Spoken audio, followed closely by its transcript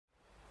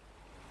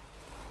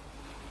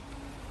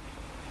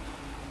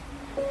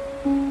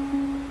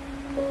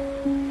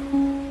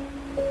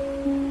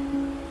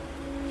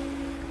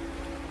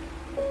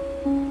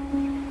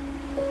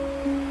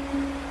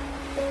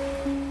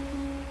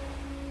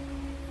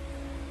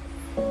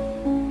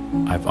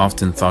I've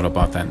often thought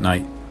about that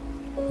night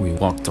we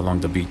walked along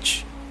the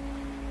beach.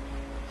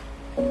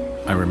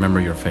 I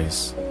remember your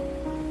face.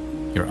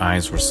 Your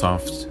eyes were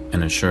soft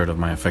and assured of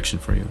my affection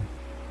for you.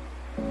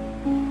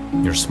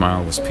 Your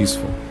smile was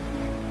peaceful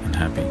and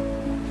happy.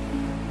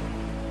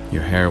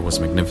 Your hair was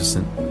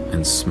magnificent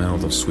and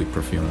smelled of sweet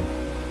perfume.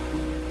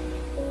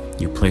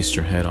 You placed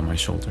your head on my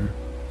shoulder.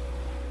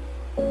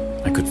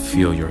 I could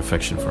feel your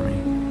affection for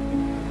me.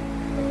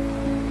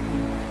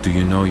 Do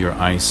you know your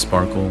eyes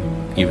sparkle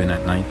even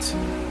at night?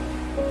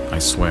 I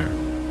swear,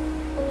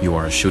 you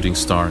are a shooting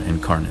star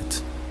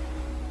incarnate.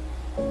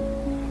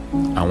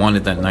 I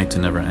wanted that night to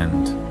never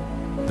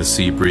end. The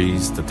sea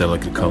breeze, the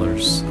delicate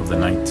colors of the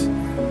night,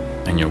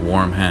 and your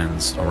warm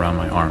hands around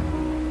my arm.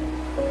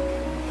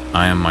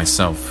 I am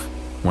myself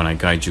when I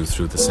guide you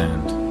through the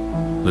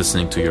sand,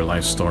 listening to your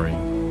life story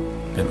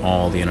and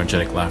all the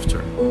energetic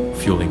laughter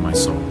fueling my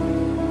soul.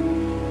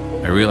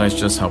 I realize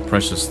just how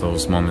precious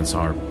those moments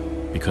are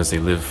because they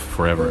live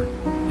forever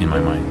in my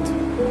mind.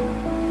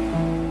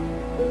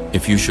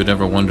 If you should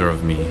ever wonder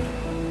of me,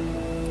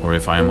 or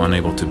if I am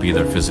unable to be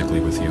there physically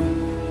with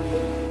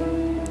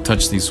you,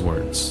 touch these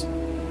words,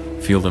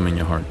 feel them in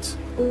your heart,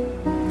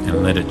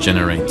 and let it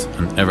generate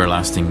an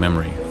everlasting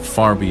memory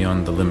far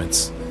beyond the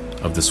limits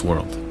of this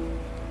world.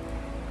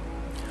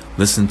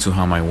 Listen to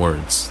how my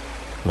words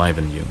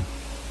liven you,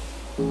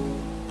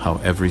 how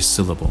every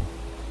syllable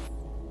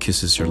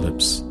kisses your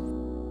lips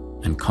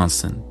and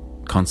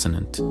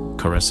consonant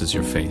caresses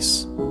your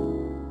face.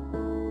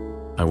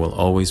 I will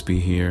always be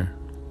here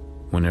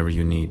whenever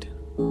you need.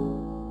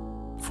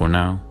 For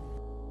now,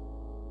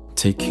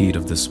 take heed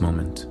of this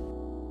moment,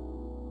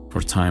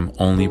 for time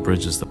only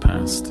bridges the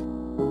past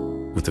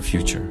with the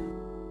future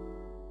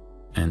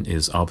and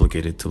is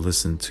obligated to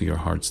listen to your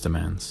heart's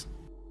demands.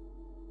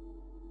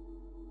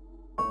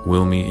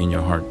 Will me in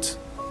your heart,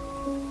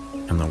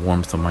 and the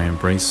warmth of my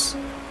embrace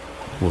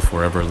will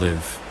forever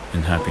live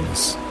in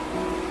happiness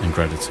and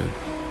gratitude.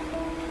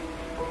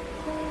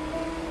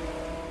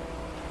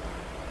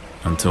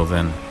 Until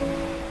then,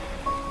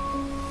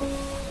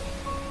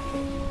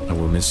 I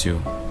will miss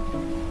you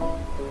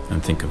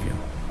and think of you.